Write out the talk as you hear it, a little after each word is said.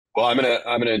Well, I'm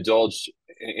gonna indulge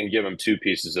and give them two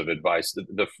pieces of advice.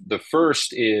 The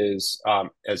first is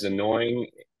as annoying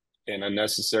and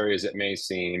unnecessary as it may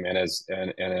seem, and as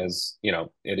it is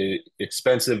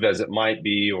expensive as it might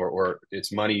be, or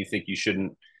it's money you think you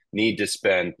shouldn't need to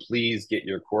spend. Please get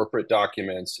your corporate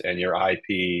documents and your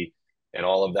IP and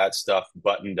all of that stuff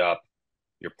buttoned up.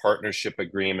 Your partnership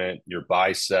agreement, your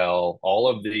buy sell, all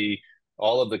of the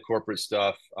corporate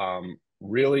stuff,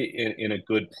 really in a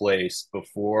good place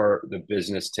before the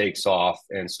business takes off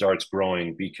and starts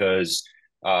growing, because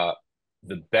uh,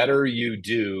 the better you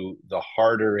do, the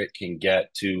harder it can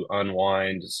get to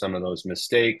unwind some of those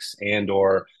mistakes and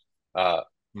or uh,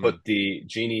 put Hmm. the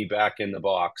genie back in the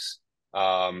box,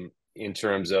 in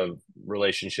terms of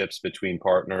relationships between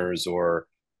partners or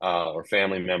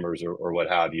family members or what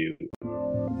have you.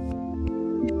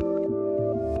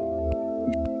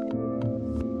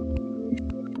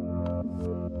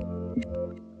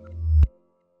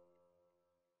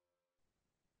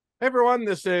 Hey everyone,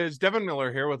 this is Devin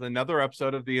Miller here with another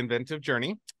episode of The Inventive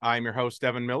Journey. I'm your host,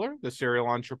 Devin Miller, the serial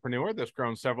entrepreneur that's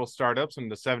grown several startups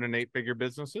into 7 and 8 figure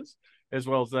businesses, as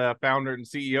well as the founder and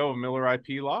CEO of Miller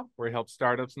IP Law, where he helps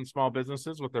startups and small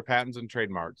businesses with their patents and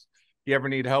trademarks. If you ever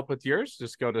need help with yours,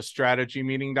 just go to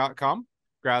strategymeeting.com,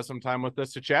 grab some time with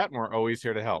us to chat, and we're always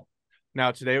here to help.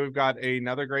 Now, today we've got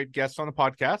another great guest on the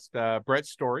podcast, Brett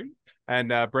Story.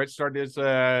 And Brett started his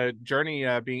journey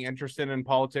being interested in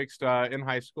politics in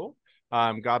high school.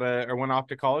 Went off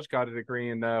to college, got a degree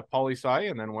in poli sci,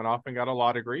 and then went off and got a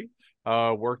law degree.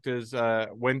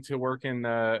 Went to work in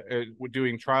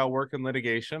doing trial work and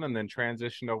litigation, and then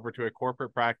transitioned over to a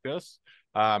corporate practice.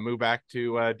 Moved back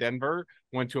to Denver,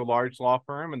 went to a large law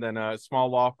firm, and then a small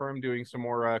law firm doing some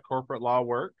more corporate law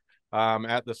work.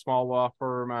 At the small law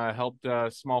firm, helped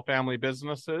small family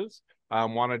businesses.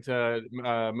 Wanted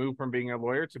to move from being a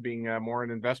lawyer to being more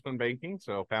in investment banking.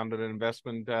 So founded an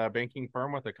investment banking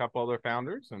firm with a couple other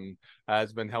founders, and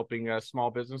has been helping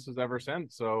small businesses ever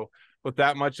since. So with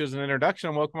that much as an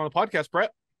introduction, welcome on the podcast,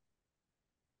 Brett.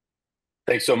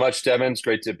 Thanks so much, Devin. It's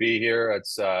great to be here.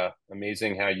 It's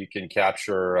amazing how you can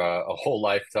capture a whole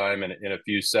lifetime in a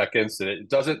few seconds. And it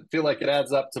doesn't feel like it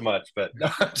adds up to much, but no,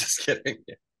 I'm just kidding.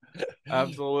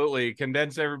 Absolutely,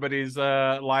 condense everybody's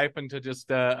life into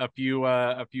just a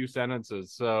few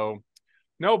sentences. So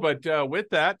no, but with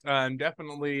that, I'm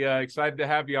definitely excited to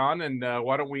have you on. And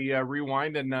why don't we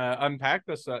rewind and unpack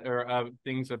this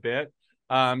things a bit?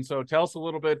 So tell us a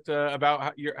little bit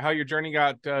about how your journey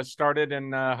got started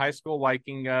in high school,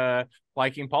 liking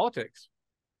politics.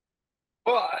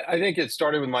 Well, I think it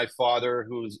started with my father,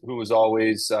 who was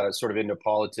always sort of into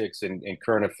politics and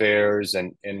current affairs,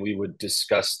 and we would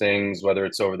discuss things, whether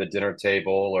it's over the dinner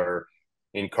table or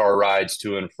in car rides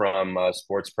to and from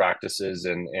sports practices.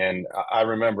 And I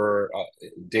remember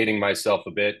dating myself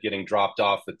a bit, getting dropped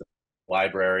off at the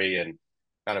library and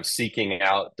kind of seeking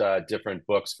out different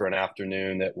books for an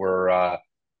afternoon that were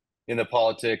in the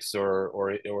politics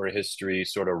or history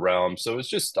sort of realm. So it's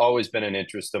just always been an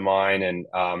interest of mine, and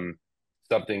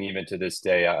something even to this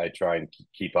day I try and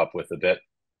keep up with a bit.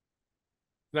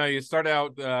 Now you start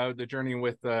out the journey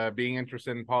with being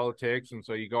interested in politics, and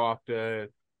so you go off to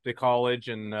college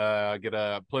and get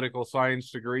a political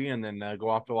science degree, and then go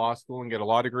off to law school and get a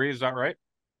law degree. Is that right?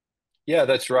 Yeah,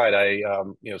 that's right. I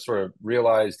sort of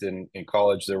realized in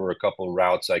college there were a couple of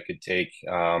routes I could take,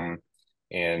 and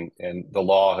the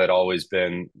law had always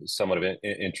been somewhat of an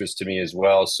interest to me as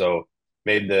well. So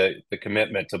made the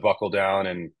commitment to buckle down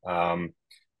and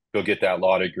go get that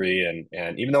law degree.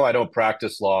 And even though I don't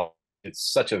practice law,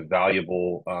 it's such a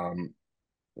valuable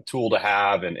tool to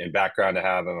have and background to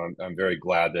have, and I'm very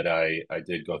glad that I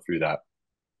did go through that.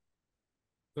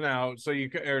 Now, so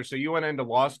you went into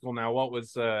law school. Now, what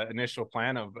was the initial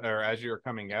plan of, or as you were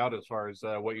coming out, as far as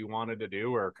what you wanted to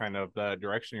do, or kind of the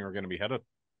direction you were going to be headed?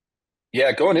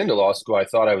 Yeah, going into law school, I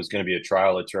thought I was going to be a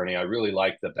trial attorney. I really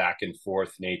liked the back and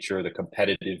forth nature, the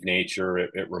competitive nature.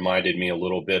 It reminded me a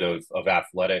little bit of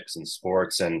athletics and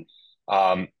sports. And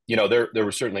there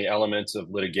were certainly elements of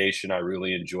litigation I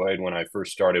really enjoyed when I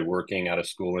first started working out of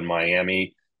school in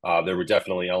Miami. There were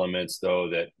definitely elements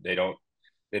though that they don't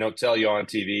tell you on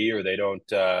TV, or they don't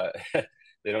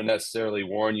they don't necessarily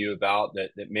warn you about,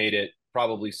 that made it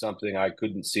probably something I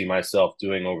couldn't see myself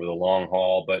doing over the long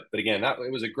haul. But again, that it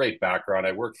was a great background.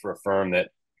 I worked for a firm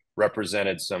that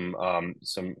represented some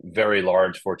very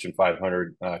large Fortune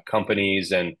 500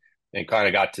 companies, and kind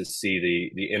of got to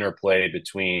see the interplay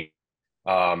between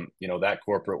that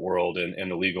corporate world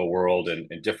and the legal world, and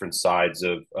different sides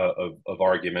of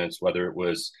arguments, whether it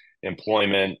was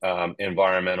employment,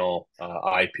 environmental,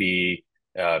 IP,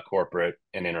 corporate,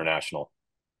 and international.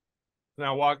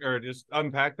 Now walk or just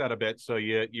unpack that a bit. So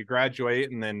you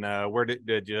graduate, and then where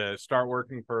did you start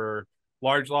working for?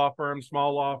 Large law firm,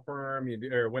 small law firm?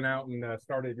 Or went out and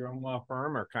started your own law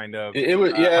firm, or kind of It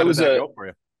was, yeah, how it did was that a, go for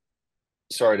you?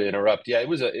 sorry to interrupt. Yeah, it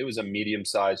was a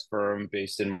medium-sized firm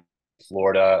based in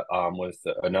Florida, with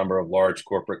a number of large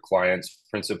corporate clients,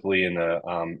 principally in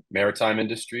the maritime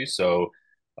industry, so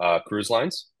cruise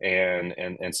lines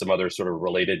and some other sort of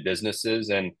related businesses.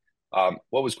 And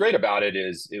what was great about it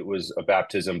is it was a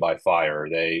baptism by fire.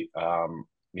 They,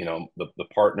 the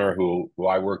partner who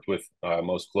I worked with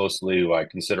most closely, who I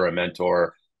consider a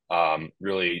mentor,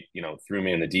 really, threw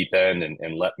me in the deep end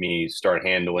and let me start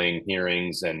handling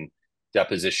hearings and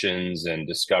depositions and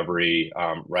discovery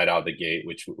right out of the gate,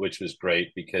 which was great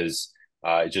because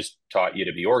it just taught you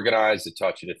to be organized. It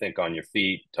taught you to think on your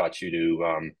feet. Taught you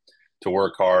to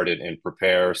work hard and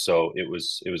prepare. So it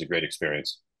was a great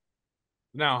experience.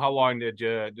 Now, how long did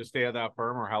you just stay at that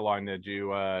firm, or how long did you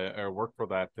work for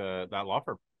that law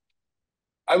firm?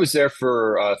 I was there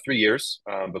for 3 years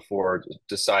before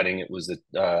deciding it was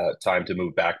the time to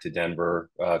move back to Denver,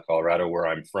 Colorado, where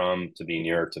I'm from, to be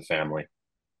nearer to family.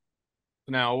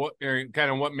 Now, what kind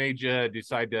of what made you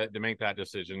decide to make that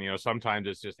decision? Sometimes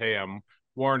it's just, hey, I'm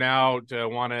worn out,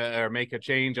 want to make a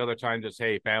change. Other times it's,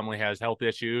 hey, family has health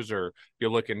issues, or you're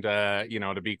looking to,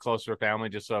 to be closer to family,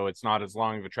 just so it's not as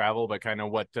long of a travel. But kind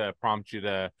of what prompts you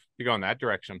to go in that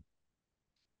direction?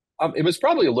 It was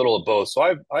probably a little of both. So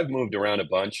I've moved around a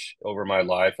bunch over my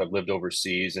life. I've lived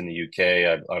overseas in the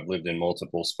UK. I've lived in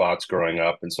multiple spots growing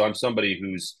up, and so I'm somebody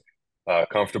who's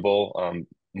comfortable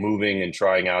moving and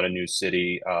trying out a new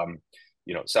city.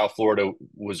 South Florida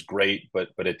was great, but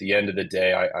at the end of the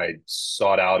day, I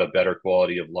sought out a better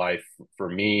quality of life for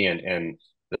me and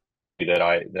that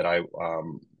I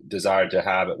desired to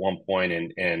have at one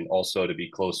point, and also to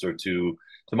be closer to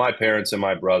my parents and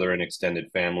my brother and extended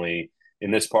family in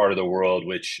this part of the world.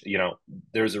 Which,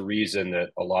 there's a reason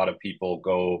that a lot of people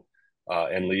go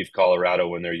and leave Colorado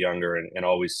when they're younger, and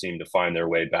always seem to find their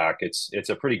way back. It's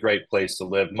a pretty great place to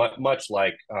live, much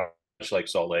like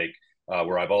Salt Lake,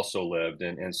 where I've also lived,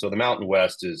 and so the Mountain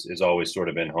West is always sort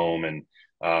of been home.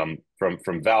 And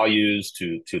from values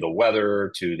to the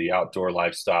weather to the outdoor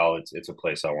lifestyle, it's a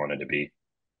place I wanted to be.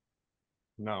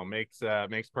 No, makes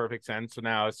perfect sense.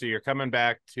 So you're coming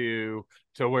back to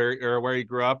where you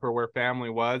grew up, or where family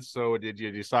was. So did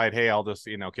you decide, hey, I'll just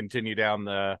continue down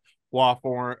the law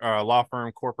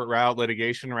firm corporate route,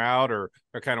 litigation route, or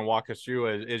kind of walk us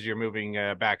through as you're moving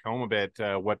back home a bit,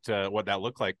 what that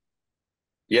looked like?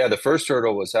 Yeah, the first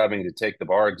hurdle was having to take the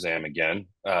bar exam again,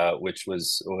 which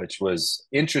was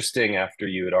interesting after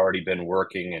you had already been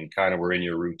working and kind of were in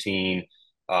your routine,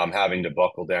 having to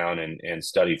buckle down and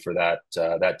study for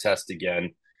that test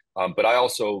again. But I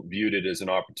also viewed it as an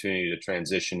opportunity to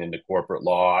transition into corporate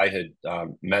law. I had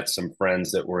met some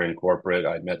friends that were in corporate.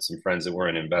 I'd met some friends that were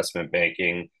in investment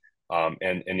banking,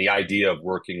 and the idea of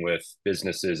working with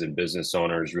businesses and business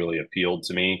owners really appealed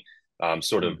to me.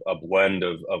 Sort of a blend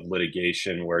of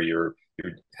litigation where you're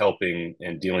helping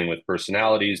and dealing with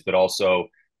personalities, but also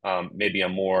maybe a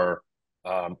more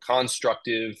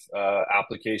constructive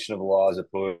application of the law as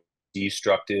opposed to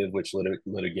destructive, which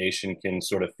litigation can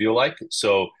sort of feel like.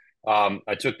 So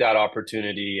I took that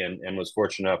opportunity and was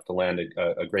fortunate enough to land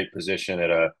a great position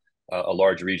at a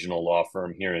large regional law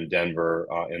firm here in Denver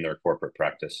in their corporate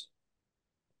practice.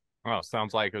 Oh,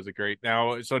 sounds like it was a great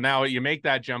so now you make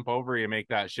that jump over, you make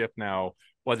that shift now.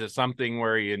 Was it something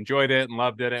where you enjoyed it and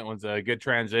loved it? It was a good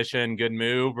transition, good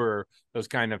move, or it was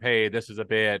kind of, hey, this is a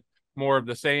bit more of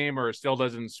the same, or it still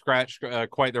doesn't scratch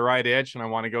quite the right itch, and I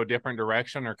want to go different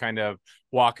direction, or kind of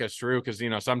walk us through? Because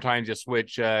sometimes you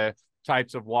switch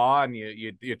types of law, and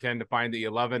you tend to find that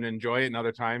you love it and enjoy it, and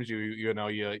other times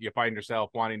you find yourself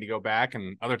wanting to go back,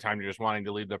 and other times you're just wanting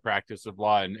to leave the practice of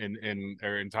law and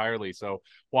or entirely. So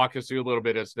walk us through a little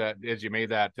bit as you made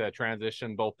that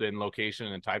transition, both in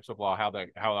location and types of law, how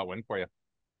that went for you.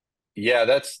 Yeah,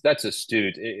 that's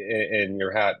astute. And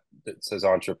your hat that says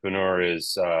entrepreneur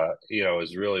is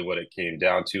really what it came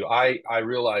down to. I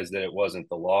realized that it wasn't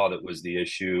the law that was the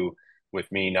issue with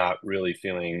me not really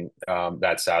feeling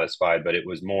that satisfied, but it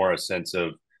was more a sense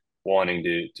of wanting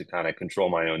to kind of control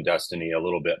my own destiny a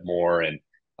little bit more. And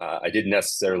I didn't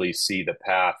necessarily see the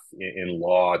path in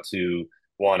law to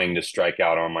wanting to strike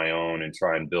out on my own and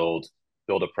try and build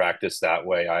a practice that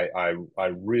way. I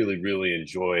really really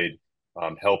enjoyed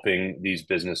helping these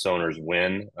business owners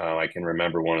win. I can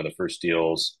remember one of the first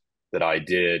deals that I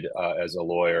did as a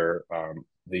lawyer.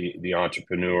 The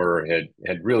entrepreneur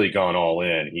had really gone all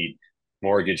in. He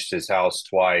mortgaged his house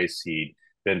twice. He'd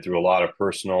been through a lot of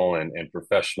personal and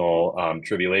professional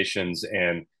tribulations,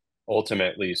 and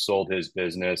ultimately sold his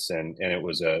business, and it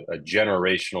was a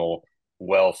generational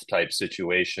wealth type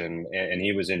situation, and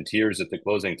he was in tears at the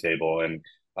closing table. And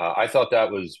I thought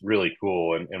that was really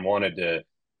cool, and wanted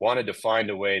to find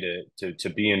a way to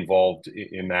be involved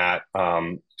in that,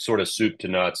 sort of soup to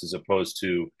nuts, as opposed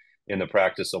to in the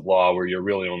practice of law where you're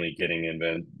really only getting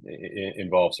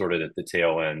involved sort of at the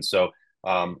tail end. So,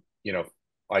 you know,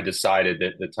 I decided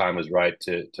that the time was right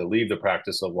to leave the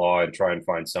practice of law and try and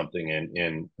find something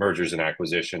in mergers and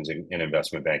acquisitions and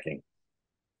investment banking.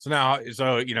 So now,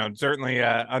 certainly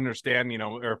understand,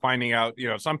 or finding out,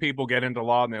 some people get into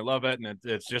law and they love it and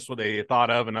it's just what they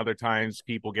thought of. And other times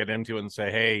people get into it and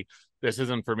say, hey, this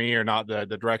isn't for me or not the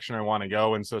direction I want to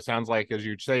go. And so it sounds like, as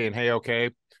you're saying, hey, okay,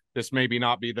 this maybe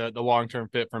not be the long-term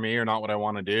fit for me or not what I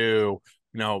want to do.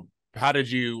 How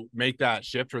did you make that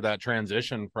shift or that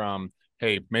transition from,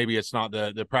 hey, maybe it's not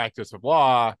the practice of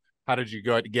law? How did you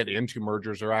go to get into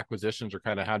mergers or acquisitions, or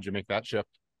kind of how did you make that shift?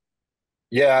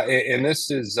 Yeah, and this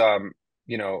is,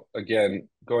 again,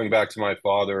 going back to my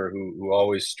father, who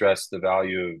always stressed the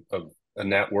value of a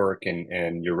network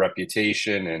and your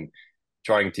reputation and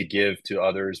trying to give to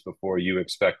others before you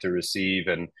expect to receive.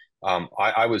 And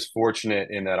I was fortunate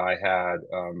in that I had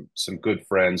some good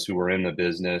friends who were in the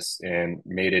business and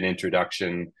made an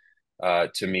introduction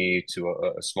to me to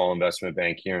a small investment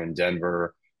bank here in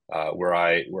Denver, where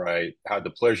I had the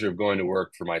pleasure of going to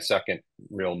work for my second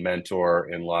real mentor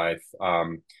in life.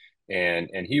 And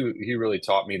he really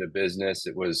taught me the business.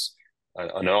 It was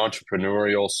an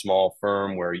entrepreneurial small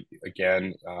firm where,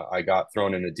 again, I got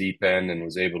thrown in the deep end and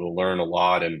was able to learn a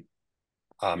lot, and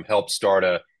helped start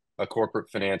a corporate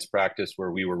finance practice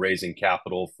where we were raising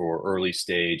capital for early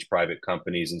stage private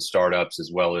companies and startups,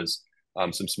 as well as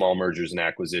some small mergers and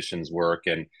acquisitions work.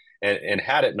 And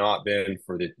had it not been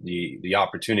for the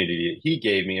opportunity that he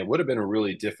gave me, it would have been a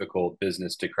really difficult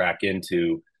business to crack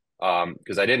into,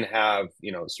 because I didn't have,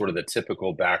 sort of the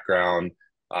typical background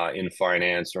in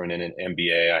finance or in an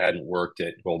MBA. I hadn't worked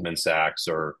at Goldman Sachs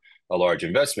or a large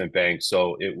investment bank,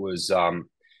 so it was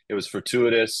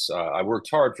fortuitous. I worked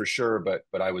hard for sure,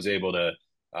 but I was able to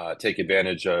take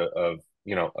advantage of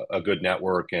a good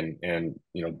network, and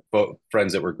both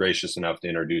friends that were gracious enough to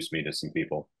introduce me to some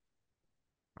people.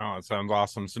 Oh, it sounds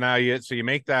awesome. So now you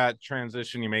make that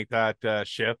transition, you make that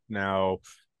shift. Now,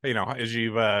 as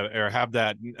you've or have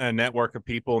that network of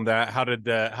people, and that, how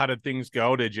did things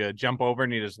go? Did you jump over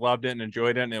and you just loved it and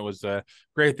enjoyed it, and it was a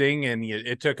great thing, and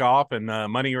it took off, and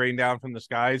money rained down from the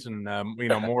skies, and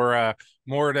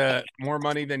more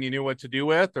money than you knew what to do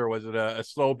with, or was it a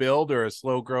slow build or a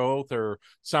slow growth, or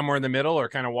somewhere in the middle, or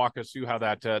kind of walk us through how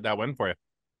that went for you?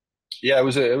 Yeah, it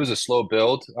was a slow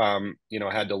build. I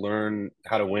had to learn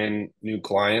how to win new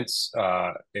clients,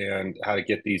 and how to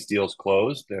get these deals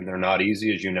closed, and they're not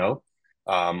easy, as you know.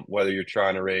 Whether you're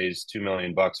trying to raise $2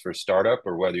 million for a startup,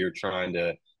 or whether you're trying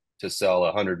to sell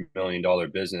 $100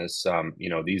 million business,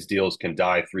 these deals can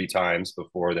die three times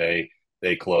before they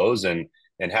close, and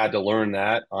had to learn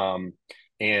that.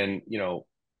 And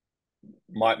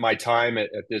my time at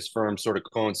this firm sort of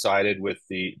coincided with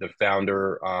the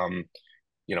founder,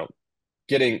 you know,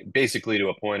 getting basically to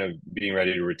a point of being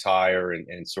ready to retire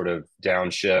and sort of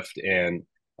downshift. And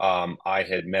I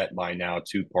had met my now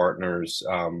two partners,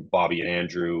 Bobby and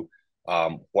Andrew,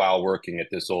 while working at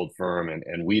this old firm,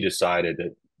 and we decided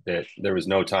that there was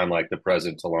no time like the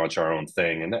present to launch our own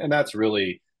thing, and that's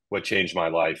really what changed my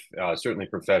life, certainly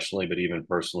professionally, but even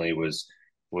personally, was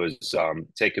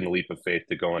taking the leap of faith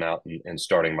to going out and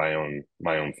starting my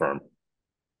own firm.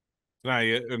 Now,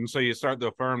 and so you start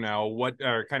the firm now. What,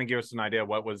 or kind of give us an idea?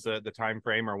 What was the time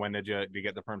frame, or when did you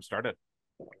get the firm started?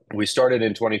 We started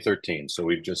in 2013, so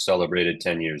we've just celebrated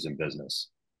 10 years in business.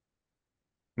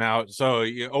 Now, so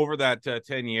over that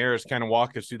 10 years, kind of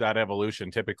walk us through that evolution.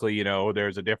 Typically,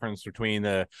 there's a difference between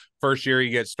the first year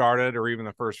you get started, or even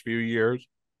the first few years,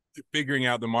 figuring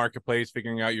out the marketplace,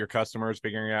 figuring out your customers,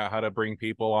 figuring out how to bring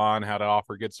people on, how to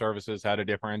offer good services, how to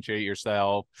differentiate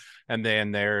yourself. And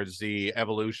then there's the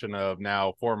evolution of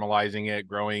now formalizing it,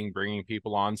 growing, bringing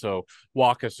people on. So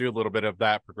walk us through a little bit of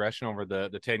that progression over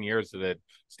the 10 years. Did it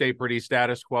stay pretty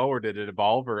status quo, or did it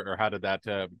evolve, or how did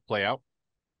that play out?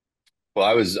 Well,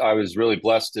 I was really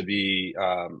blessed to be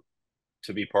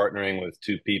partnering with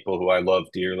two people who I love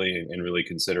dearly and really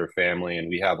consider family, and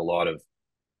we have a lot of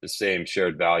the same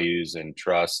shared values and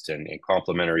trust and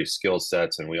complementary skill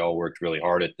sets, and we all worked really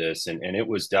hard at this. And it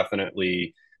was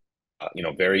definitely,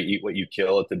 very eat what you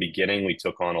kill at the beginning. We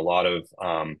took on a lot of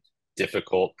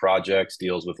difficult projects,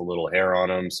 deals with a little hair on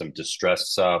them, some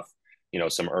distressed stuff,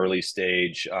 some early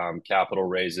stage capital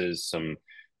raises, some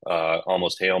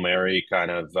almost Hail Mary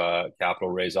kind of capital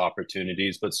raise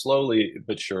opportunities. But slowly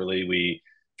but surely, we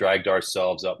dragged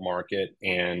ourselves up market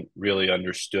and really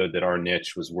understood that our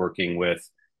niche was working with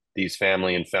these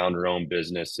family and founder owned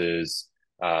businesses,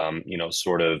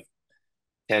 sort of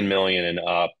 10 million and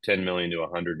up, 10 million to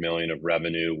 100 million of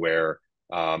revenue, where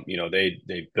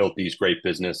they built these great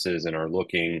businesses and are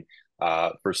looking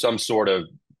for some sort of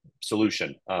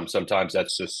solution. Sometimes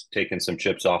that's just taking some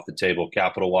chips off the table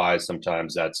capital wise.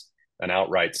 Sometimes that's an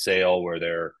outright sale where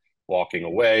they're walking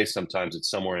away. Sometimes it's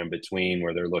somewhere in between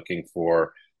where they're looking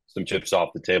for some chips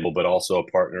off the table, but also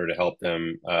a partner to help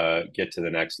them get to the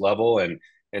next level.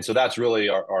 And so that's really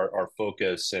our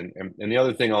focus. And the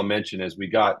other thing I'll mention is we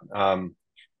got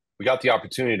the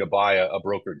opportunity to buy a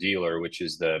broker dealer, which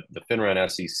is the FINRA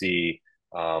and SEC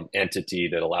entity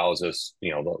that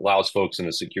allows folks in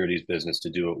the securities business to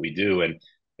do what we do.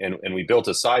 And we built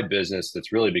a side business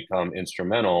that's really become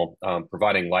instrumental,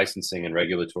 providing licensing and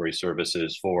regulatory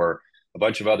services for a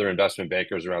bunch of other investment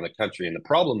bankers around the country. And the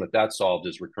problem that solved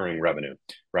is recurring revenue,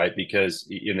 right? Because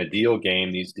in the deal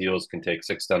game, these deals can take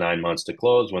 6 to 9 months to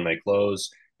close. When they close,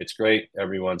 it's great.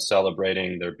 Everyone's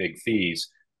celebrating their big fees,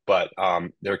 but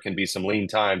there can be some lean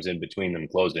times in between them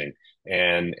closing.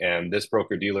 And this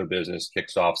broker dealer business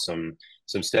kicks off some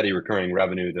steady recurring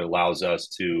revenue that allows us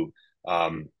to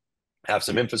have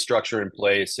some infrastructure in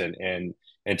place and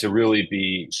to really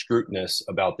be scrutinous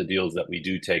about the deals that we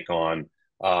do take on,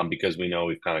 because we know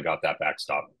we've kind of got that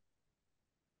backstop.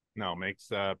 No, makes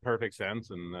perfect sense,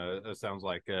 and it sounds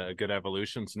like a good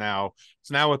evolution. So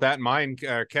now with that in mind,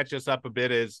 catch us up a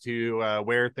bit as to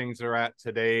where things are at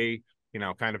today.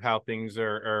 Kind of how things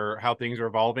are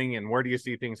evolving, and where do you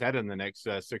see things head in the next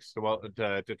 6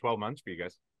 to 12 months for you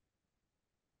guys?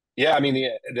 Yeah, I mean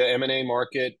the M&A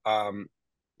market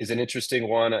is an interesting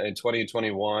one in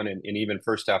 2021, and even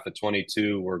first half of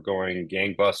 22. We're going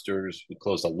gangbusters. We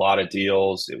closed a lot of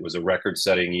deals. It was a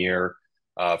record-setting year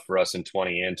for us in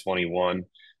 20 and 21.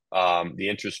 The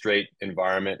interest rate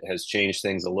environment has changed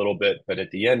things a little bit, but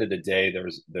at the end of the day,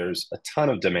 there's a ton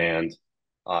of demand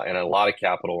and a lot of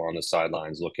capital on the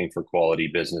sidelines looking for quality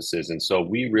businesses. And so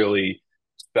we really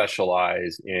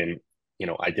specialize in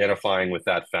identifying with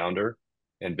that founder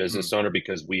and business owner,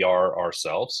 because we are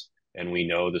ourselves and we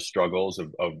know the struggles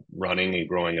of running and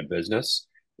growing a business,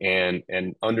 and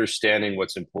understanding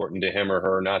what's important to him or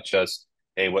her, not just,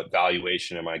 hey, what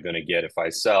valuation am I going to get if I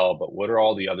sell, but what are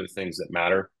all the other things that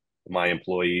matter? My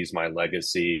employees, my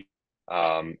legacy,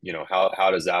 how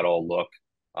does that all look?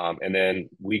 And then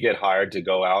we get hired to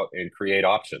go out and create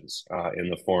options in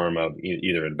the form of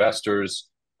either investors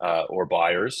or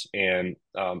buyers. And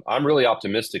I'm really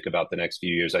optimistic about the next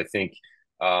few years. I think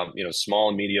small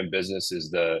and medium business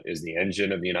is the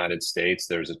engine of the United States.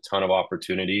 There's a ton of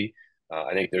opportunity.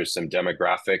 I think there's some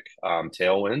demographic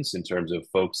tailwinds in terms of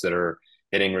folks that are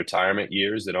hitting retirement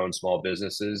years that own small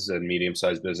businesses and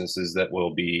medium-sized businesses that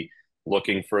will be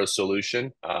looking for a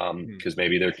solution because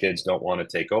maybe their kids don't want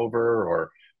to take over, or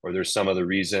there's some other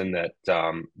reason that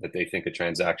they think a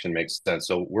transaction makes sense.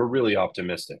 So we're really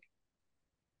optimistic.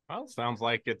 Well, sounds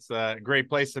like it's a great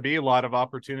place to be. A lot of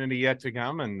opportunity yet to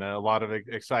come, and a lot of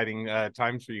exciting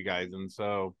times for you guys. And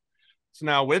so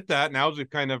now with that, now as we've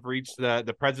kind of reached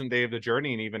the present day of the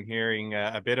journey, and even hearing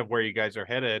a bit of where you guys are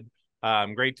headed,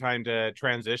 great time to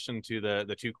transition to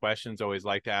the two questions I always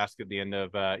like to ask at the end of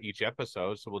each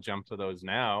episode. So we'll jump to those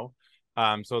now.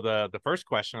 So the first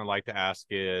question I'd like to ask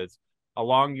is,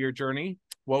 along your journey,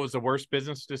 what was the worst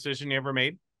business decision you ever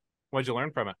made? What did you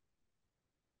learn from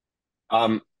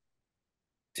it?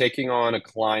 Taking on a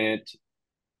client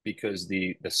because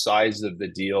the size of the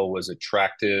deal was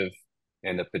attractive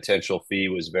and the potential fee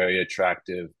was very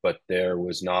attractive, but there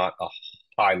was not a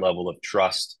high level of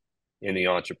trust in the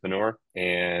entrepreneur,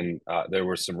 and there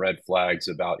were some red flags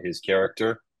about his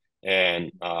character.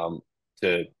 And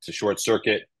to short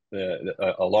circuit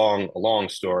a long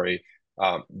story,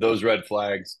 those red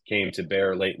flags came to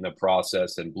bear late in the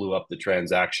process and blew up the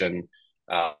transaction.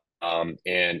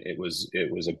 And it was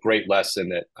a great lesson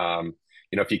that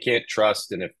if you can't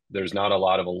trust and if there's not a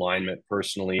lot of alignment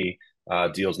personally,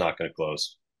 deal's not going to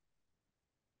close.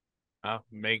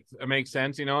 Makes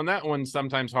sense, and that one's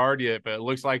sometimes hard, but it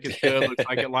looks like it's good. Looks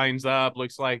like it lines up.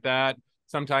 Looks like that.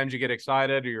 Sometimes you get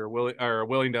excited, or you're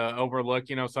willing to overlook,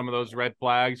 some of those red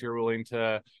flags. You're willing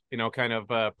to, kind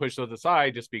of push those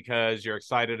aside just because you're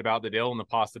excited about the deal and the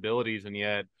possibilities, and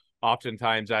yet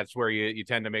oftentimes that's where you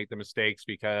tend to make the mistakes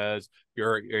because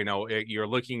you're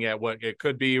looking at what it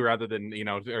could be rather than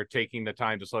or taking the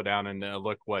time to slow down and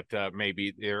look what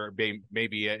maybe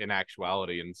in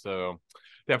actuality. And so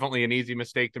definitely an easy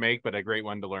mistake to make, but a great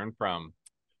one to learn from.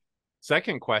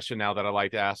 Second question now that I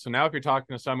like to ask. So now if you're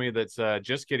talking to somebody that's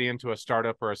just getting into a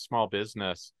startup or a small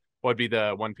business, what would be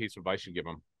the one piece of advice you give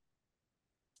them?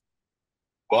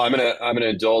 Well, I'm gonna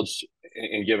indulge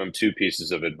and give them two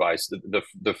pieces of advice.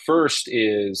 The first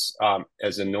is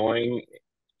as annoying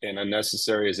and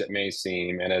unnecessary as it may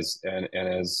seem, and as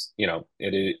it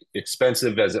is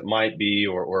expensive as it might be,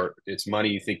 or it's money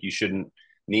you think you shouldn't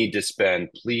need to spend.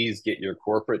 Please get your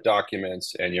corporate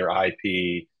documents and your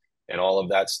IP and all of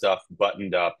that stuff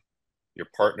buttoned up. Your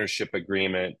partnership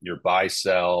agreement, your buy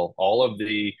sell, all of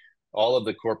the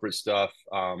corporate stuff,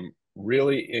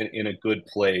 really in a good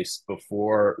place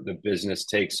before the business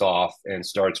takes off and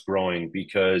starts growing.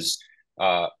 Because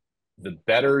the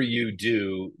better you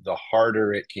do, the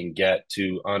harder it can get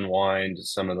to unwind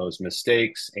some of those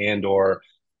mistakes and or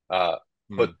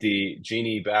put the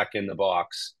genie back in the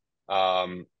box,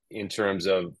 in terms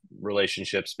of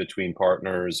relationships between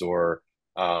partners or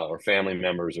family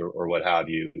members or what have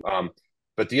you.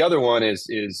 But the other one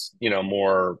is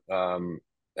more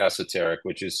esoteric,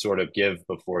 which is sort of give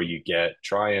before you get.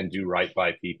 Try and do right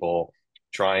by people.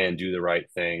 Try and do the right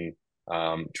thing.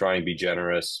 Try and be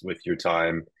generous with your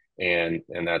time, and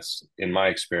that's, in my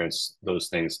experience, those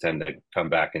things tend to come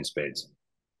back in spades.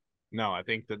 No, I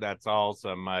think that that's all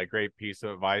some great piece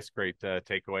of advice, great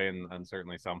takeaway, and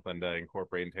certainly something to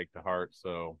incorporate and take to heart.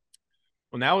 So,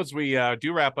 well, now as we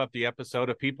do wrap up the episode,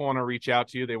 if people want to reach out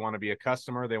to you, they want to be a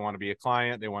customer, they want to be a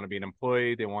client, they want to be an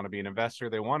employee, they want to be an investor,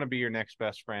 they want to be your next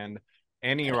best friend,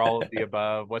 any or all of the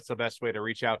above, what's the best way to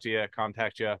reach out to you,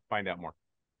 contact you, find out more?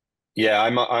 Yeah,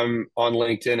 I'm on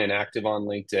LinkedIn and active on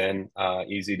LinkedIn.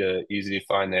 Easy to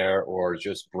find there, or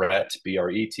just Brett, Brett,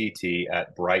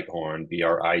 at Brighthorn,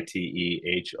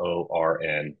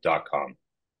 BRITEHORN.com.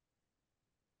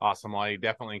 Awesome. Well, I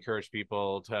definitely encourage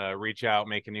people to reach out,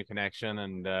 make a new connection,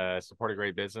 and support a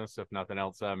great business. If nothing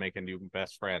else, make a new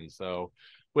best friend. So,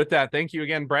 with that, thank you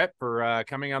again, Brett, for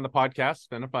coming on the podcast. It's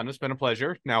been fun. It's been a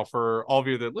pleasure. Now, for all of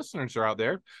you that listeners are out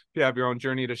there, if you have your own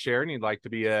journey to share and you'd like to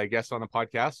be a guest on the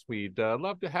podcast, we'd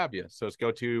love to have you. So, let's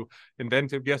go to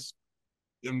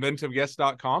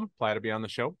inventiveguest.com. Apply to be on the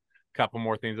show. A couple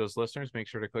more things, those listeners. Make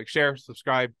sure to click share,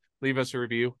 subscribe, leave us a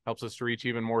review. Helps us to reach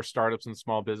even more startups and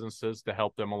small businesses to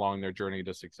help them along their journey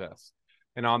to success.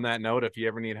 And on that note, if you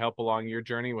ever need help along your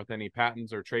journey with any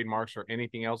patents or trademarks or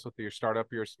anything else with your startup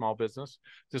or your small business,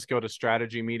 just go to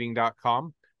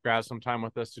strategymeeting.com, grab some time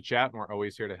with us to chat, and we're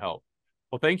always here to help.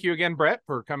 Well, thank you again, Brett,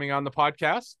 for coming on the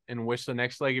podcast, and wish the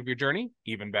next leg of your journey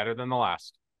even better than the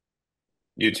last.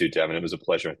 You too, Devin. It was a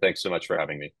pleasure. Thanks so much for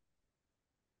having me.